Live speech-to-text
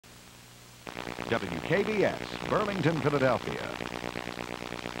WKBS, Burlington, Philadelphia.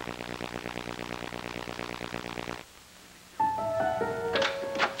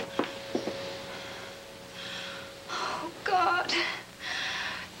 Oh, God.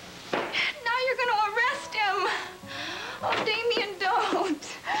 Now you're going to arrest him. Oh, Damien, don't.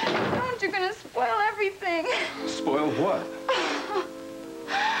 Don't. You're going to spoil everything. Spoil what?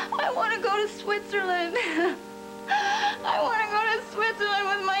 I want to go to Switzerland. I want to go to Switzerland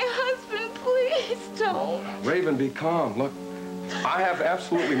with my husband. Please don't. Raven, be calm. Look, I have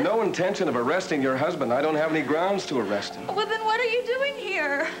absolutely no intention of arresting your husband. I don't have any grounds to arrest him. Well, then what are you doing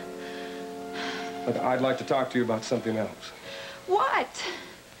here? Look, I'd like to talk to you about something else. What?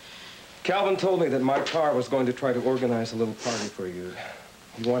 Calvin told me that my car was going to try to organize a little party for you.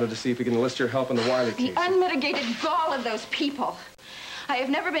 He wanted to see if he can enlist your help in the Wiley case. The unmitigated gall of those people. I have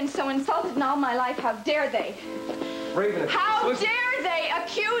never been so insulted in all my life. How dare they? Raven, how dare they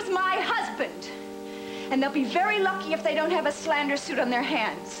accuse my husband? And they'll be very lucky if they don't have a slander suit on their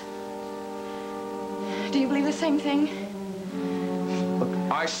hands. Do you believe the same thing? Look,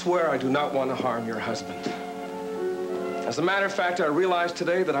 I swear I do not want to harm your husband. As a matter of fact, I realized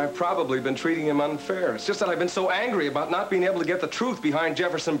today that I've probably been treating him unfair. It's just that I've been so angry about not being able to get the truth behind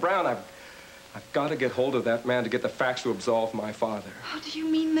Jefferson Brown. I've got to get hold of that man to get the facts to absolve my father. How do you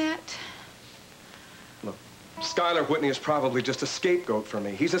mean that? Look, Schuyler Whitney is probably just a scapegoat for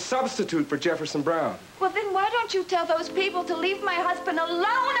me. He's a substitute for Jefferson Brown. Well, then why don't you tell those people to leave my husband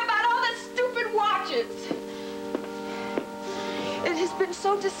alone about all the stupid watches? It has been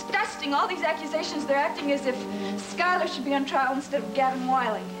so disgusting, all these accusations. They're acting as if Schuyler should be on trial instead of Gavin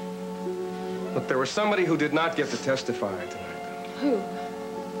Wiley. Look, there was somebody who did not get to testify tonight. Who?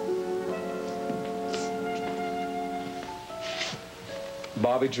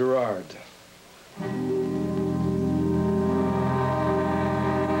 Bobby Gerard.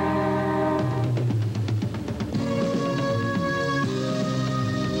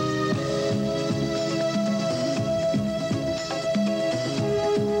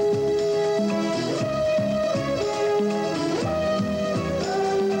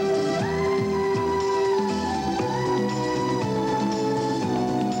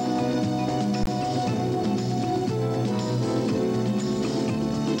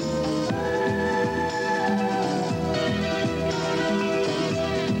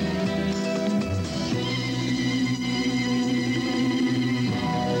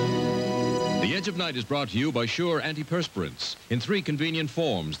 Night is brought to you by Sure Antiperspirants. In 3 convenient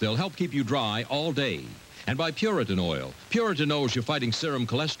forms, they'll help keep you dry all day. And by Puritan Oil. Puritan knows you're fighting serum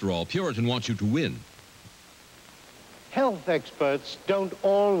cholesterol. Puritan wants you to win. Health experts don't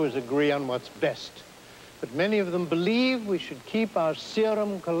always agree on what's best, but many of them believe we should keep our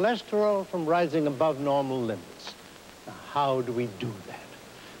serum cholesterol from rising above normal limits. Now, how do we do that?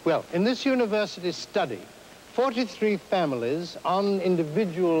 Well, in this university study, 43 families on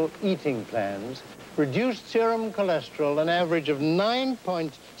individual eating plans reduced serum cholesterol an average of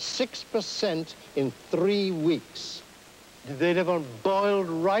 9.6% in 3 weeks. Did they live on boiled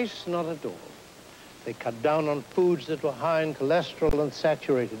rice? Not at all. They cut down on foods that were high in cholesterol and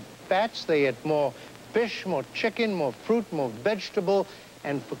saturated fats. They ate more fish, more chicken, more fruit, more vegetable,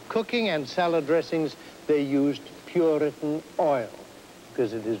 and for cooking and salad dressings, they used Puritan oil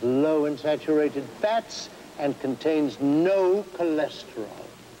because it is low in saturated fats and contains no cholesterol.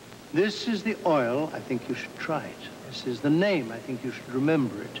 This is the oil. I think you should try it. This is the name. I think you should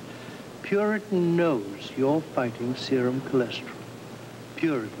remember it. Puritan knows you're fighting serum cholesterol.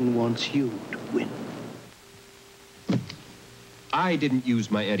 Puritan wants you to win. I didn't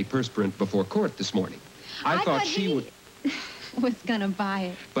use my antiperspirant before court this morning. I thought she would... was gonna buy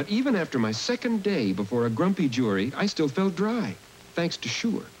it. But even after my second day before a grumpy jury, I still felt dry, thanks to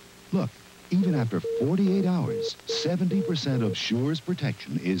Sure. Look, even after 48 hours, 70% of Sure's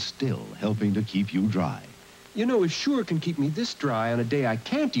protection is still helping to keep you dry. You know, if Sure can keep me this dry on a day I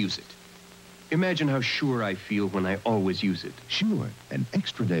can't use it, imagine how sure I feel when I always use it. Sure, an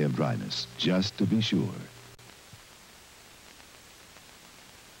extra day of dryness, just to be sure.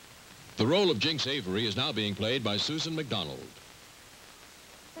 The role of Jinx Avery is now being played by Susan McDonald.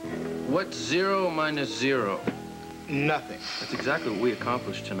 What's 0 minus 0? Nothing. That's exactly what we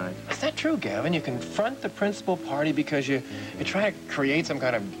accomplished tonight. Is that true, Gavin? You confront the principal party because you try to create some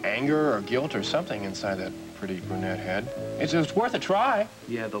kind of anger or guilt or something inside that pretty brunette head. It's worth a try.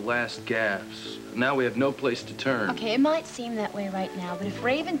 Yeah, the last gaffes. Now we have no place to turn. Okay, it might seem that way right now, but if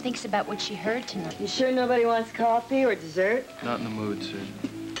Raven thinks about what she heard tonight... You sure nobody wants coffee or dessert? Not in the mood,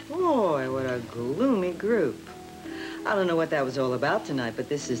 Susan. Boy, what a gloomy group. I don't know what that was all about tonight, but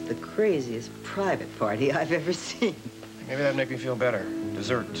this is the craziest private party I've ever seen. Maybe that'd make me feel better.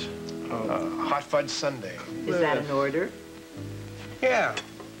 Dessert. Hot fudge sundae. Is that an order? Yeah.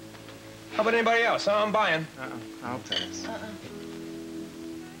 How about anybody else? I'm buying. I'll pass.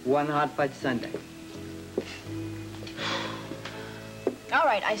 One hot fudge sundae. All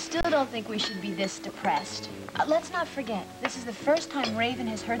right, I still don't think we should be this depressed. Let's not forget, this is the first time Raven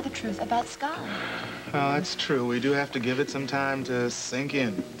has heard the truth about Sky. Well, that's true. We do have to give it some time to sink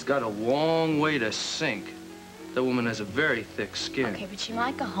in. It's got a long way to sink. That woman has a very thick skin. Okay, but she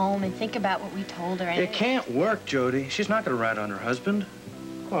might go home and think about what we told her. And It can't work, Jody. She's not going to rat on her husband.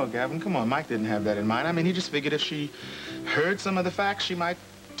 Well, Gavin, come on. Mike didn't have that in mind. I mean, he just figured if she heard some of the facts, she might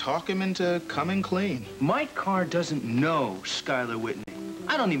talk him into coming clean. Mike Carr doesn't know Skylar Whitney.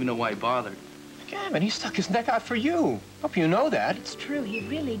 I don't even know why he bothered. Gavin, he stuck his neck out for you. Hope you know that. it's true, he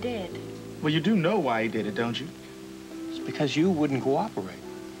really did. Well, you do know why he did it, don't you? It's because you wouldn't cooperate.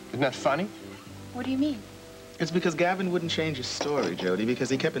 Isn't that funny? What do you mean? It's because Gavin wouldn't change his story, Jody, because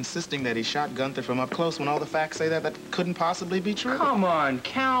he kept insisting that he shot Gunther from up close when all the facts say that couldn't possibly be true. Come on,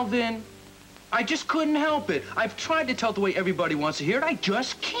 Calvin. I just couldn't help it. I've tried to tell it the way everybody wants to hear it. I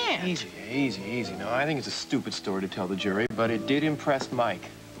just can't. Easy, easy, easy. No, I think it's a stupid story to tell the jury, but it did impress Mike.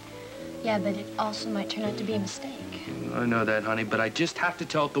 Yeah, but it also might turn out to be a mistake. I know that, honey, but I just have to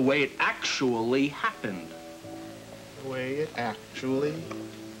tell it the way it actually happened. The way it actually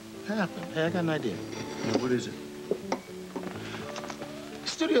happened. Hey, I got an idea. Now, what is it? The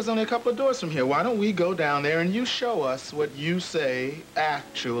studio's only a couple of doors from here. Why don't we go down there and you show us what you say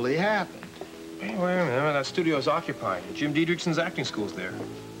actually happened? Hey, wait a minute. That studio's occupied. Jim Diedrichson's acting school's there.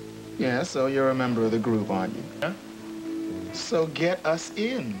 Yeah, so you're a member of the group, aren't you? Huh? So get us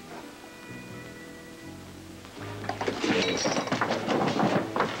in.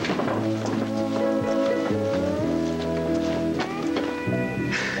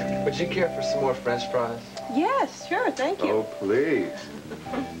 Would you care for some more French fries? Yes, sure, thank you. Oh, please.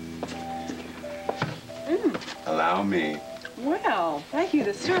 Allow me. Well, thank you.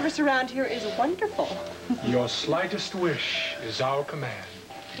 The service around here is wonderful. Your slightest wish is our command.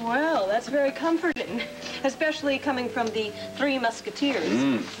 Well, that's very comforting, especially coming from the Three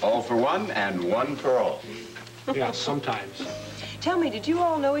Musketeers. All for one and one for all. Yeah, sometimes. Tell me, did you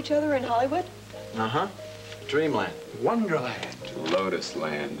all know each other in Hollywood? Uh-huh. Dreamland. Wonderland. Lotus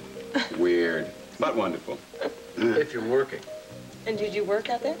Land. Weird, but wonderful. If you're working. And did you work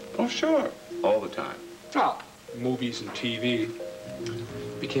out there? Oh, sure. All the time. Oh, movies and TV.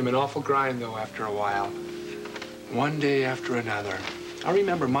 Became an awful grind, though, after a while. One day after another. I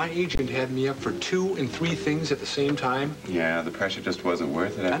remember my agent had me up for 2 and 3 things at the same time. Yeah, the pressure just wasn't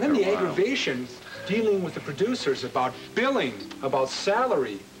worth it after And then the a while. aggravation dealing with the producers about billing, about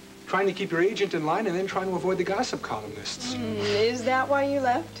salary, trying to keep your agent in line and then trying to avoid the gossip columnists. Is that why you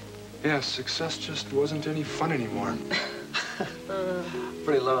left? Yeah, success just wasn't any fun anymore.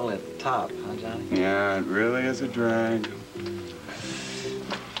 Pretty lonely at the top, huh, Johnny? Yeah, it really is a drag.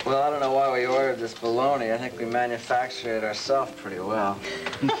 Well, I don't know why we ordered this bologna. I think we manufactured it ourselves pretty well.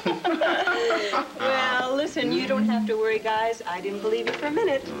 Well, listen, you don't have to worry, guys. I didn't believe it for a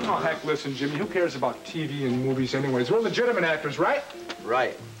minute. Oh, heck, listen, Jimmy, who cares about TV and movies anyways? We're legitimate actors, right?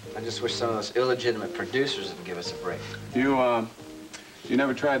 Right. I just wish some of those illegitimate producers would give us a break. You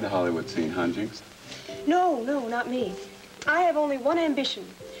never tried the Hollywood scene, huh, Jinx? No, not me. I have only one ambition,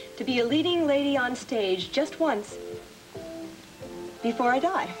 to be a leading lady on stage just once before I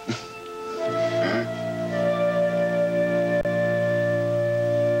die.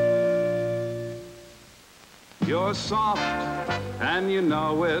 You're soft, and you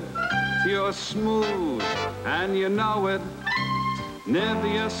know it. You're smooth, and you know it.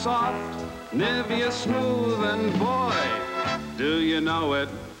 Nivea soft, Nivea smooth, and boy, do you know it.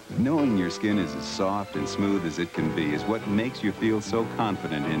 Knowing your skin is as soft and smooth as it can be is what makes you feel so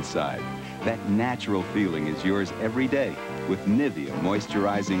confident inside. That natural feeling is yours every day with Nivea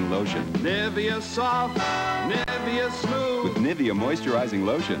Moisturizing Lotion. Nivea soft, Nivea smooth. With Nivea Moisturizing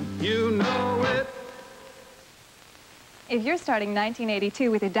Lotion. You know it. If you're starting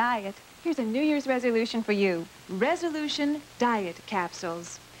 1982 with a diet, here's a New Year's resolution for you. Resolution Diet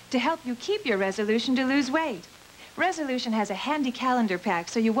Capsules. To help you keep your resolution to lose weight. Resolution has a handy calendar pack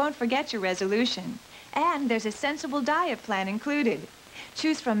so you won't forget your resolution. And there's a sensible diet plan included.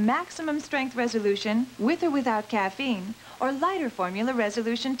 Choose from maximum strength resolution, with or without caffeine, or lighter formula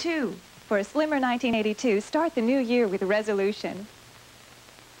resolution 2. For a slimmer 1982, start the new year with resolution.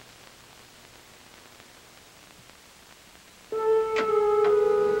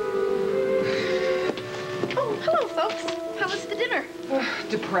 Oh, hello, folks. How was the dinner?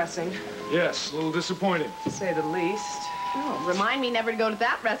 Depressing, Yes, a little disappointed. to say the least. Oh, remind me never to go to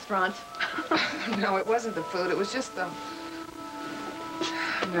that restaurant. No, it wasn't the food. It was just the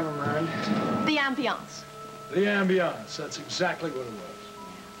never mind. The ambiance. The ambiance, that's exactly what it was.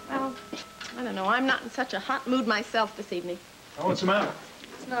 Well, I don't know. I'm not in such a hot mood myself this evening. Oh, what's the matter?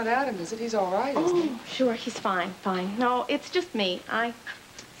 It's not Adam, is it? He's all right, isn't he? Oh, sure, he's fine, fine. No, it's just me. I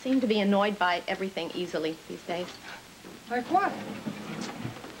seem to be annoyed by everything easily these days. Like what?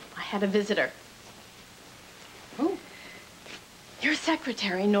 I had a visitor. Who? Your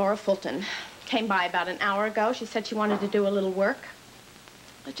secretary, Nora Fulton, came by about an hour ago. She said she wanted to do a little work.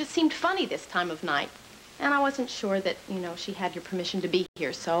 It just seemed funny this time of night. And I wasn't sure that, you know, she had your permission to be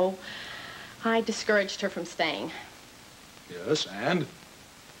here, so I discouraged her from staying. Yes, and?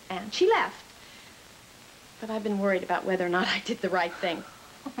 And she left. But I've been worried about whether or not I did the right thing.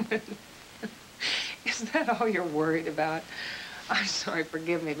 Is that all you're worried about? I'm sorry,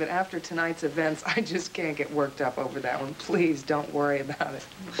 forgive me, but after tonight's events, I just can't get worked up over that one. Please don't worry about it.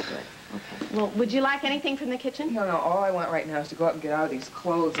 Good. Okay. Well, would you like anything from the kitchen? No, all I want right now is to go out and get out of these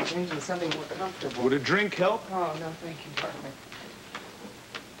clothes and change into something more comfortable. Would a drink help? Oh, no, thank you, Bartley.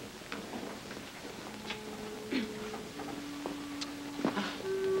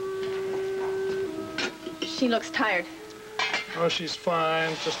 She looks tired. Oh, she's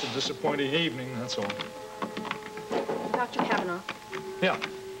fine. Just a disappointing evening, that's all. Dr. Kavanaugh. Yeah.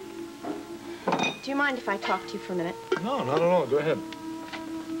 Do you mind if I talk to you for a minute? No, not at all. Go ahead.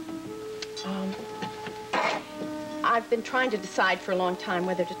 I've been trying to decide for a long time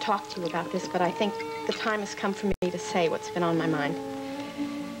whether to talk to you about this, but I think the time has come for me to say what's been on my mind.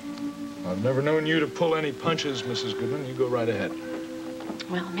 I've never known you to pull any punches, Mrs. Goodman. You go right ahead.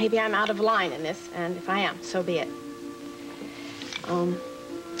 Well, maybe I'm out of line in this, and if I am, so be it.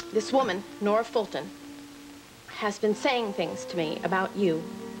 This woman, Nora Fulton, has been saying things to me about you,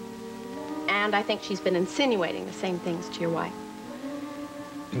 and I think she's been insinuating the same things to your wife.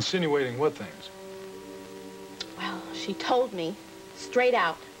 Insinuating what things? Well, she told me, straight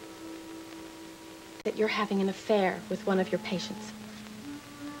out, that you're having an affair with one of your patients.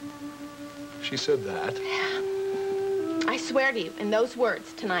 She said that? I swear to you, in those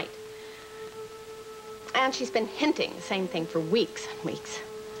words, tonight. And she's been hinting the same thing for weeks and weeks.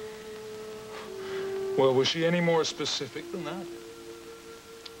 Well, was she any more specific than that?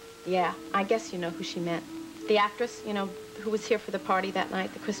 Yeah, I guess you know who she meant. The actress, you know, who was here for the party that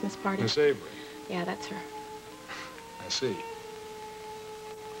night, the Christmas party. Miss Avery. Yeah, that's her. I see.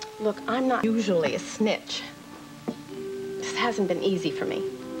 Look, I'm not usually a snitch. This hasn't been easy for me.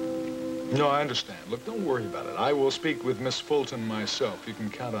 No, I understand. Look, don't worry about it. I will speak with Miss Fulton myself. You can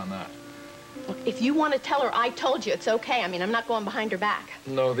count on that. Look, if you want to tell her I told you, it's okay. I mean, I'm not going behind her back.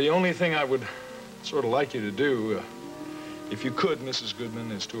 No, the only thing I would sort of like you to do, if you could, Mrs.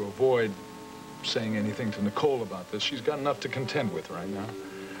 Goodman, is to avoid saying anything to Nicole about this. She's got enough to contend with right now.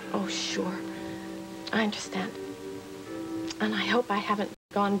 Oh, sure. I understand. And I hope I haven't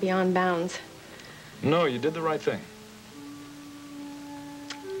gone beyond bounds. No, you did the right thing.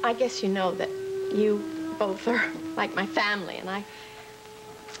 I guess you know that you both are like my family, and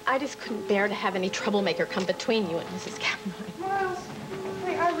I just couldn't bear to have any troublemaker come between you and Mrs. Kavanaugh. Well,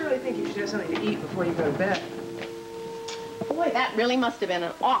 hey, I really think you should have something to eat before you go to bed. Boy, that really must have been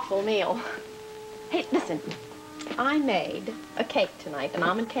an awful meal. Hey, listen, I made a cake tonight, an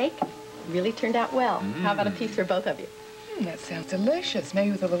almond cake. Really turned out well. How about a piece for both of you? That sounds delicious.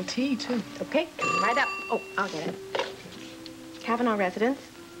 Maybe with a little tea, too. Okay, coming right up. Oh, I'll get it. Kavanaugh residence?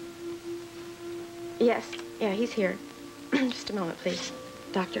 Yes, yeah, he's here. Just a moment, please.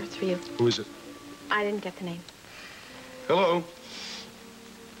 Doctor, it's for you. Who is it? I didn't get the name. Hello.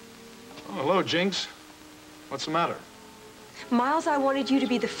 Oh, hello, Jinx. What's the matter? Miles, I wanted you to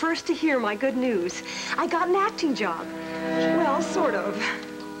be the first to hear my good news. I got an acting job. Well, sort of.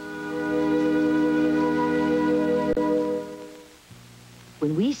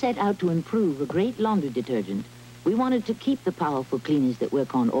 When we set out to improve a great laundry detergent, we wanted to keep the powerful cleaners that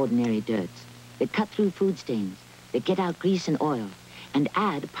work on ordinary dirts, that cut through food stains, that get out grease and oil, and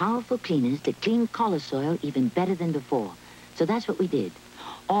add powerful cleaners that clean collar soil even better than before. So that's what we did,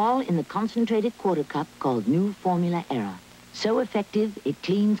 all in the concentrated quarter cup called New Formula Era. So effective, it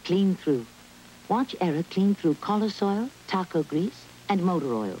cleans clean through. Watch Era clean through collar soil, taco grease, and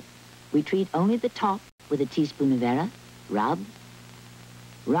motor oil. We treat only the top with a teaspoon of Era, rub,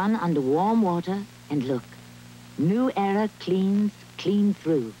 run under warm water, and look. New Era cleans clean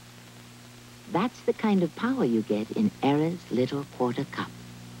through. That's the kind of power you get in Era's little quarter cup.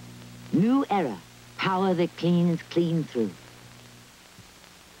 New Era, power that cleans clean through.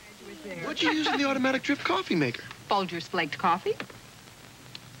 What you use in the automatic drip coffee maker? Folgers flaked coffee.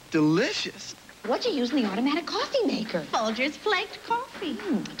 Delicious. What you use in the automatic coffee maker? Folgers flaked coffee.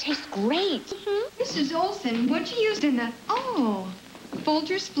 Tastes great. Mrs. Olson, what you used in the... Oh.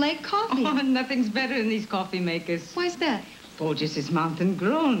 Folgers Flake coffee. Oh, nothing's better than these coffee makers. Why's that? Folgers is mountain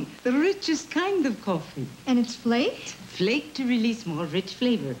grown, the richest kind of coffee. And it's flaked? Flaked to release more rich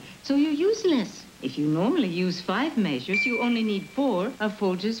flavor, so you use less. If you normally use 5 measures, you only need 4 of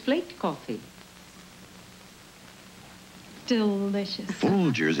Folgers flaked coffee. Delicious.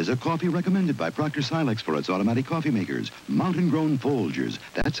 Folgers is a coffee recommended by Procter Silex for its automatic coffee makers. Mountain-grown Folgers.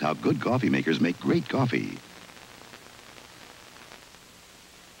 That's how good coffee makers make great coffee.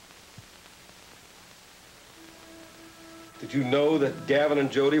 Did you know that Gavin and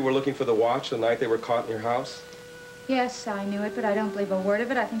Jody were looking for the watch the night they were caught in your house? Yes, I knew it, but I don't believe a word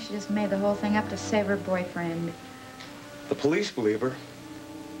of it. I think she just made the whole thing up to save her boyfriend. The police believe her.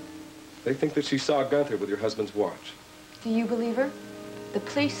 They think that she saw Gunther with your husband's watch. Do you believe her? The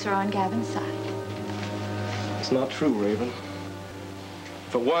police are on Gavin's side. It's not true, Raven.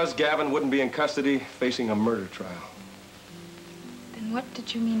 If it was, Gavin wouldn't be in custody facing a murder trial. Then what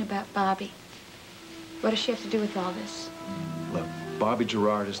did you mean about Bobby? What does she have to do with all this? Look, Bobby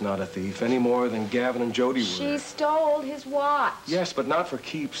Gerard is not a thief any more than Gavin and Jody were. She stole his watch. Yes, but not for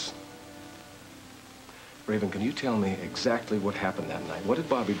keeps. Raven, can you tell me exactly what happened that night? What did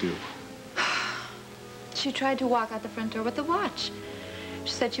Bobby do? She tried to walk out the front door with the watch.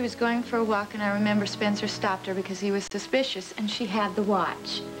 She said she was going for a walk, and I remember Spencer stopped her because he was suspicious, and she had the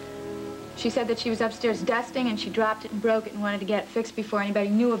watch. She said that she was upstairs dusting, and she dropped it and broke it and wanted to get it fixed before anybody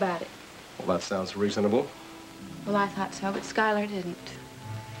knew about it. Well, that sounds reasonable. Well, I thought so, but Skylar didn't.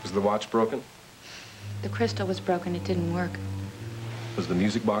 Was the watch broken? The crystal was broken. It didn't work. Was the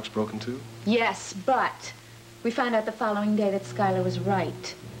music box broken, too? Yes, but we found out the following day that Skylar was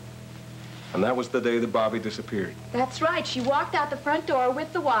right. And that was the day that Bobby disappeared. That's right. She walked out the front door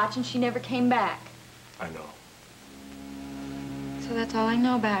with the watch, and she never came back. I know. So that's all I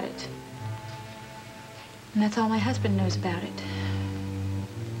know about it. And that's all my husband knows about it.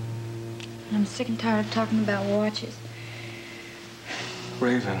 And I'm sick and tired of talking about watches.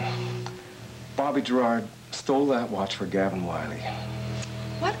 Raven, Bobby Gerard stole that watch for Gavin Wiley.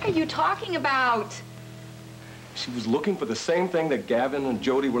 What are you talking about? She was looking for the same thing that Gavin and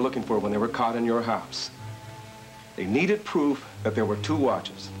Jody were looking for when they were caught in your house. They needed proof that there were 2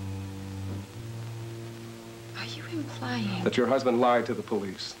 watches. Are you implying? That your husband lied to the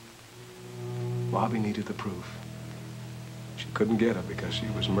police. Bobby needed the proof. She couldn't get it because she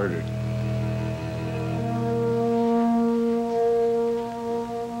was murdered.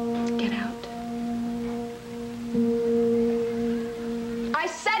 Get out. I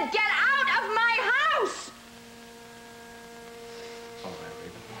said get out of my house! All right,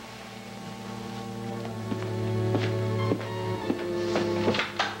 Raven.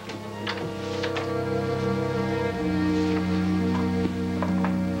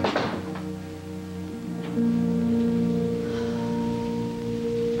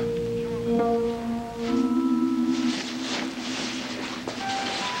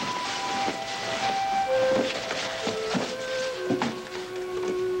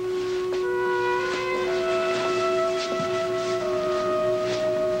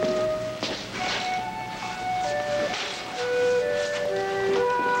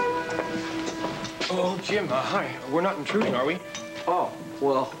 Oh, Jim, hi. We're not intruding, are we? Oh,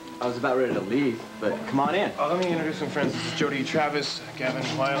 well, I was about ready to leave, but come on in. Let me introduce some friends. This is Jody Travis, Gavin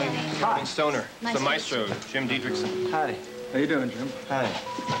Wiley, Gavin Stoner. Nice the to maestro, Jim Diedrichson. Hi. How you doing, Jim? Hi.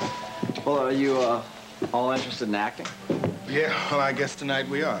 Well, are you all interested in acting? Yeah, well, I guess tonight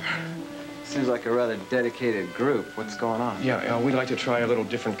we are. Seems like a rather dedicated group. What's going on? Yeah, we'd like to try a little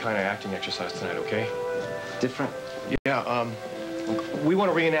different kind of acting exercise tonight, okay? Different? Yeah, we want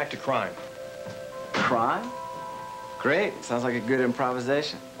to reenact a crime. Crime? Great. Sounds like a good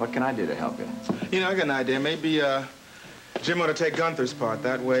improvisation. What can I do to help you? You know, I got an idea. Maybe, Jim ought to take Gunther's part.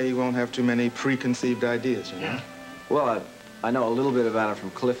 That way he won't have too many preconceived ideas, you know? Well, I know a little bit about him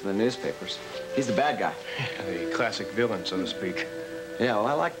from Cliff in the newspapers. He's the bad guy. A classic villain, so to speak. Yeah, well,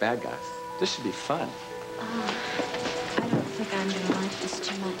 I like bad guys. This should be fun. I don't think I'm going to like this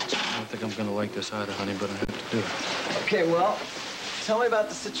too much. I don't think I'm going to like this either, honey, but I have to do it. Okay, well, tell me about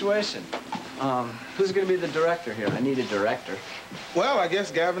the situation. Who's going to be the director here? I need a director. Well, I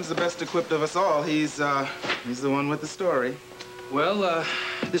guess Gavin's the best equipped of us all. He's the one with the story. Well,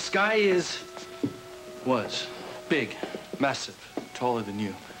 this guy was big, massive, taller than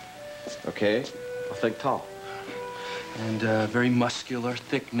you. Okay, I'll think tall. And very muscular,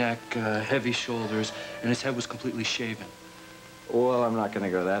 thick neck, heavy shoulders, and his head was completely shaven. Well, I'm not going to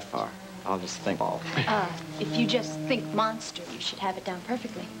go that far. I'll just think tall. If you just think monster, you should have it down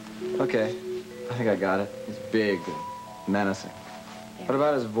perfectly. Okay, I think I got it. He's big and menacing. What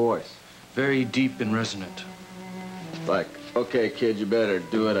about his voice? Very deep and resonant. Like Okay, kid, you better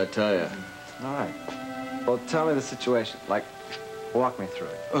do it, I tell you. All right. Well, tell me the situation. Like, walk me through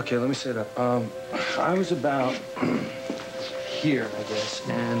it. Okay, let me set up. I was about here, I guess,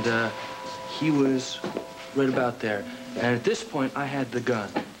 and he was right about there. And at this point, I had the gun.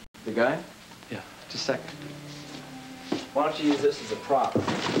 The gun? Yeah. Just a second. Why don't you use this as a prop?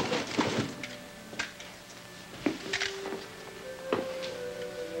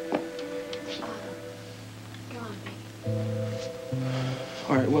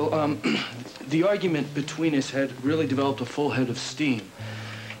 All right, well, the argument between us had really developed a full head of steam.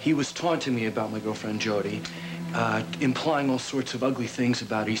 He was taunting me about my girlfriend, Jody, implying all sorts of ugly things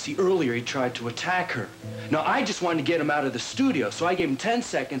about her. You see, earlier he tried to attack her. Now, I just wanted to get him out of the studio, so I gave him 10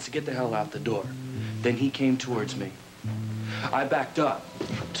 seconds to get the hell out the door. Then he came towards me. I backed up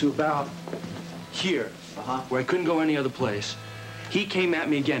to about here, where I couldn't go any other place. He came at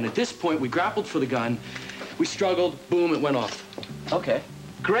me again. At this point, we grappled for the gun. We struggled. Boom, it went off. Okay.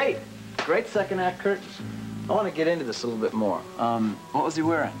 Great. Great second act, Kurt. I want to get into this a little bit more. What was he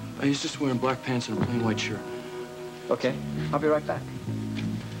wearing? He's just wearing black pants and a plain white shirt. Okay. I'll be right back.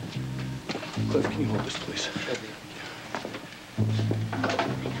 Cliff, can you hold this, please?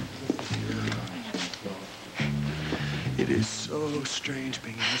 It is so strange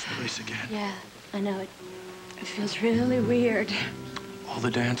being in this place again. Yeah, I know. It feels really weird. All the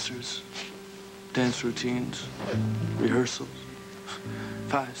dancers, dance routines, rehearsals.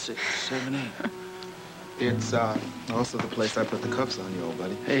 5, 6, 7, 8. It's also the place I put the cuffs on you, old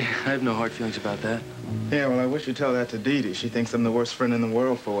buddy. Hey, I have no hard feelings about that. Yeah, well, I wish you'd tell that to Dee Dee. She thinks I'm the worst friend in the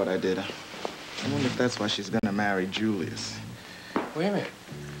world for what I did. I wonder if that's why she's gonna marry Julius. Wait a minute.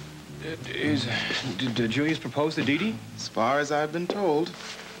 Did Julius propose to Dee Dee? As far as I've been told.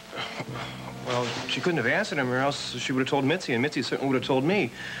 Well, she couldn't have answered him, or else she would have told Mitzi, and Mitzi certainly would have told me.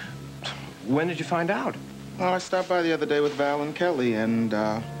 When did you find out? Well, I stopped by the other day with Val and Kelly, and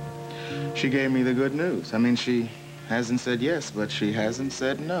she gave me the good news. I mean, she hasn't said yes, but she hasn't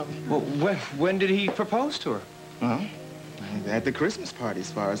said no. Well, when did he propose to her? Well, at the Christmas party,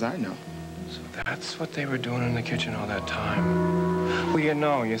 as far as I know. So that's what they were doing in the kitchen all that time.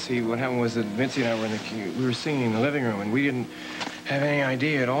 Well, you see, what happened was that Mitzi and I were we were singing in the living room, and we didn't have any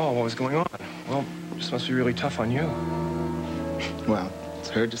idea at all what was going on. Well, this must be really tough on you. Well, it's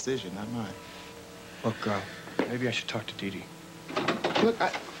her decision, not mine. Look, maybe I should talk to Dee Dee. Look,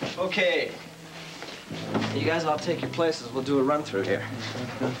 Okay. You guys all take your places. We'll do a run-through here.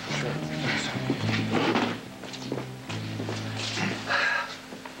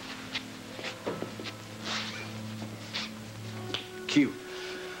 Cute.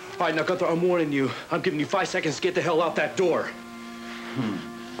 All right, now, Gunther, I'm warning you. I'm giving you 5 seconds to get the hell out that door.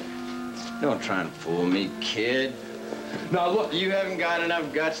 Don't try and fool me, kid. Now, look. You haven't got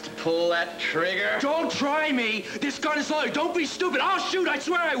enough guts to pull that trigger? Don't try me. This gun is loaded. Don't be stupid. I'll shoot. I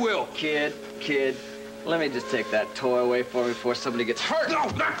swear I will. Kid, let me just take that toy away for me before somebody gets hurt. No.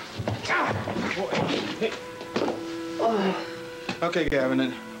 Okay, Gavin,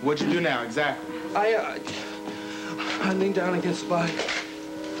 and what'd you do now, exactly? I leaned down against the body.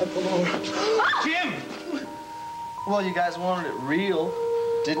 I pulled over. Jim! Well, you guys wanted it real,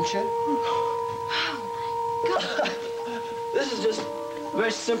 didn't you? This is just a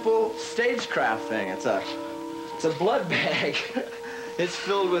very simple stagecraft thing. It's a blood bag. It's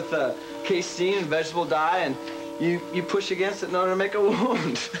filled with casein and vegetable dye, and you push against it in order to make a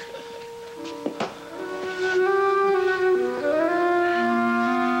wound.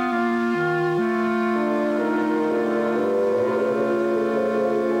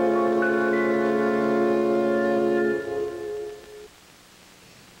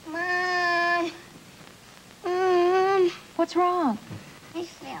 What's wrong? I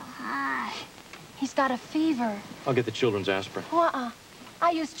feel hot. He's got a fever. I'll get the children's aspirin.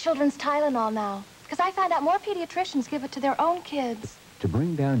 I use children's Tylenol now, because I found out more pediatricians give it to their own kids. To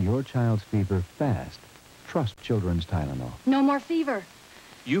bring down your child's fever fast, trust Children's Tylenol. No more fever.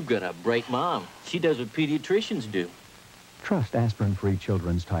 You've got to break Mom. She does what pediatricians do. Trust aspirin-free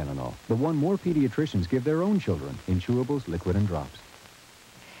Children's Tylenol, the one more pediatricians give their own children in chewables, liquid, and drops.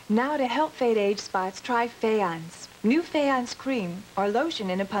 Now to help fade age spots, try Fayon's. New Fayon's cream or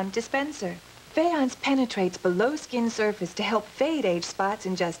lotion in a pump dispenser. Fayon's penetrates below skin surface to help fade age spots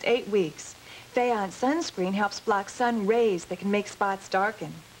in just 8 weeks. Fayon's sunscreen helps block sun rays that can make spots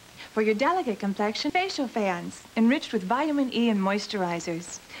darken. For your delicate complexion, facial Fayon's, enriched with vitamin E and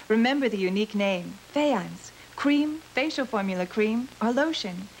moisturizers. Remember the unique name, Fayon's. Cream, facial formula cream, or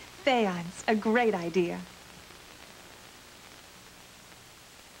lotion. Fayon's, a great idea.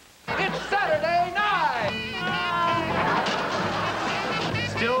 It's Saturday night!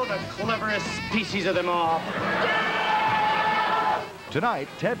 Still the cleverest species of them all. Tonight,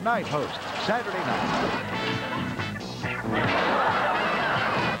 Ted Knight hosts Saturday Night.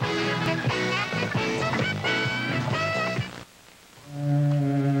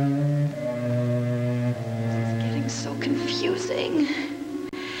 It's getting so confusing.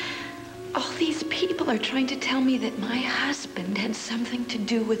 All these people are trying to tell me that my husband had something to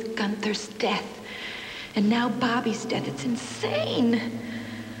do with Gunther's death. And now Bobby's death. It's insane.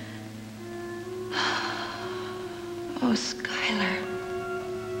 Oh, Skylar.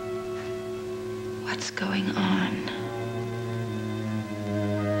 What's going on?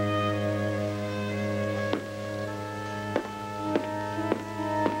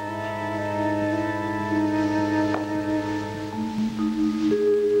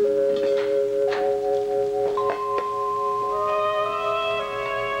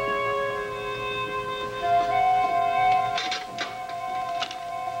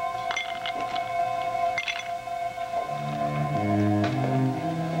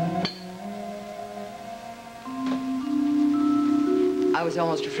 I was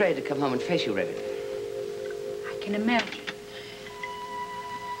almost afraid to come home and face you, Raven. I can imagine.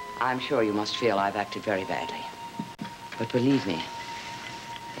 I'm sure you must feel I've acted very badly. But believe me,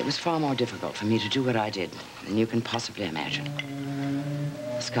 it was far more difficult for me to do what I did than you can possibly imagine.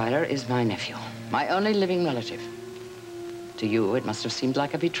 Skylar is my nephew, my only living relative. To you, it must have seemed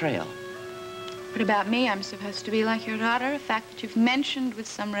like a betrayal. What about me? I'm supposed to be like your daughter, a fact that you've mentioned with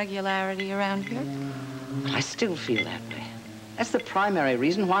some regularity around here. I still feel that way. That's the primary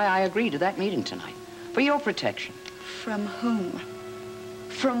reason why I agreed to that meeting tonight. For your protection. From whom?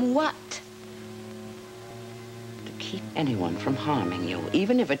 From what? To keep anyone from harming you,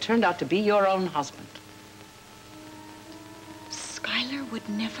 even if it turned out to be your own husband. Skylar would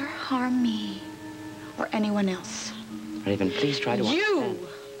never harm me or anyone else. Raven, please try to You understand.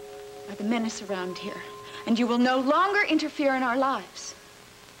 are the menace around here, and you will no longer interfere in our lives.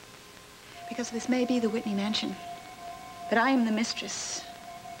 Because this may be the Whitney mansion, but I am the mistress,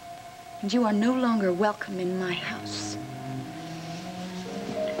 and you are no longer welcome in my house.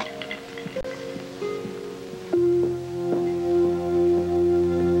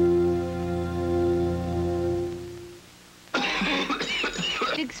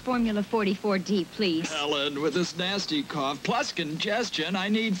 Big's Formula 44D, please. Helen, with this nasty cough plus congestion, I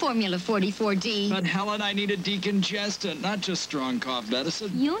need... Formula 44D. But, Helen, I need a decongestant, not just strong cough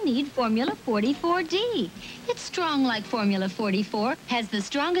medicine. You need Formula 44D. It's strong like Formula 44, has the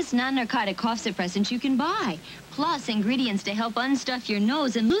strongest non-narcotic cough suppressant you can buy, plus ingredients to help unstuff your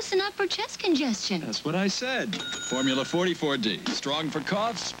nose and loosen up for chest congestion. That's what I said. Formula 44D, strong for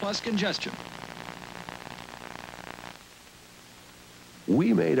coughs plus congestion.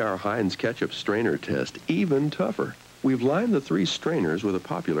 We made our Heinz ketchup strainer test even tougher. We've lined the 3 strainers with a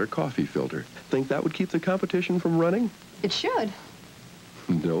popular coffee filter. Think that would keep the competition from running? It should.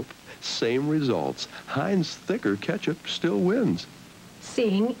 Nope. Same results. Heinz thicker ketchup still wins.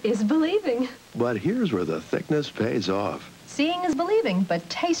 Seeing is believing. But here's where the thickness pays off. Seeing is believing, but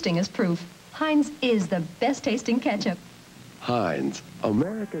tasting is proof. Heinz is the best tasting ketchup. Heinz,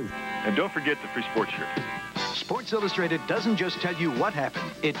 America's... And don't forget the free sports shirt. Sports Illustrated doesn't just tell you what happened,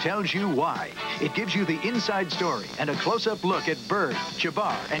 it tells you why. It gives you the inside story and a close-up look at Bird,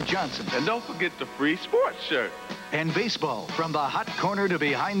 Jabbar, and Johnson. And don't forget the free sports shirt. And baseball, from the hot corner to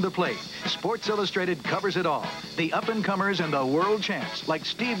behind the plate. Sports Illustrated covers it all. The up-and-comers and the world champs, like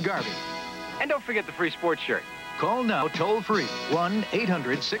Steve Garvey. And don't forget the free sports shirt. Call now toll-free,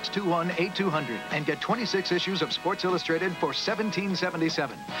 1-800-621-8200, and get 26 issues of Sports Illustrated for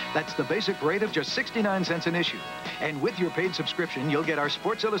 $17.77. That's the basic rate of just 69 cents an issue. And with your paid subscription, you'll get our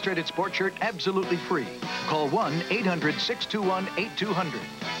Sports Illustrated sports shirt absolutely free. Call 1-800-621-8200.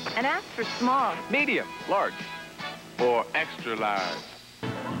 And ask for small, medium, large, or extra large.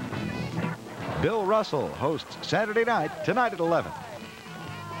 Bill Russell hosts Saturday Night, tonight at 11.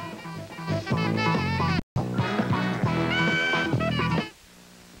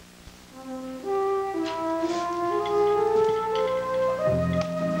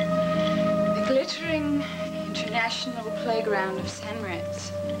 International Playground of San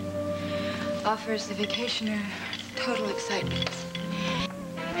Moritz offers the vacationer total excitement.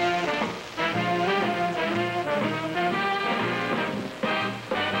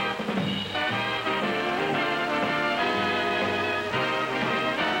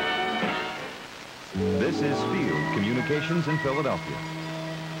 This is Field Communications in Philadelphia.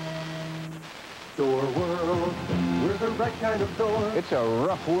 Door world, we're the right kind of door. It's a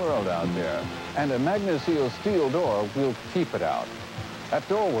rough world out there, and a Magneseal steel door will keep it out. At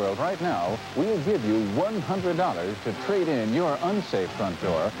Door World right now, we'll give you $100 to trade in your unsafe front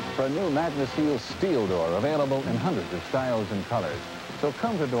door for a new Magneseal steel door available in hundreds of styles and colors. So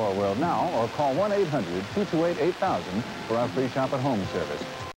come to Door World now or call 1-800-228-8000 for our free shop at home service.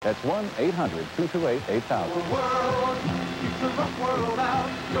 That's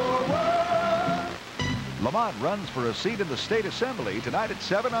 1-800-228-8000. Lamont runs for a seat in the State Assembly tonight at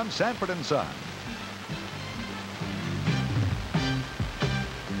 7 on Sanford & Son.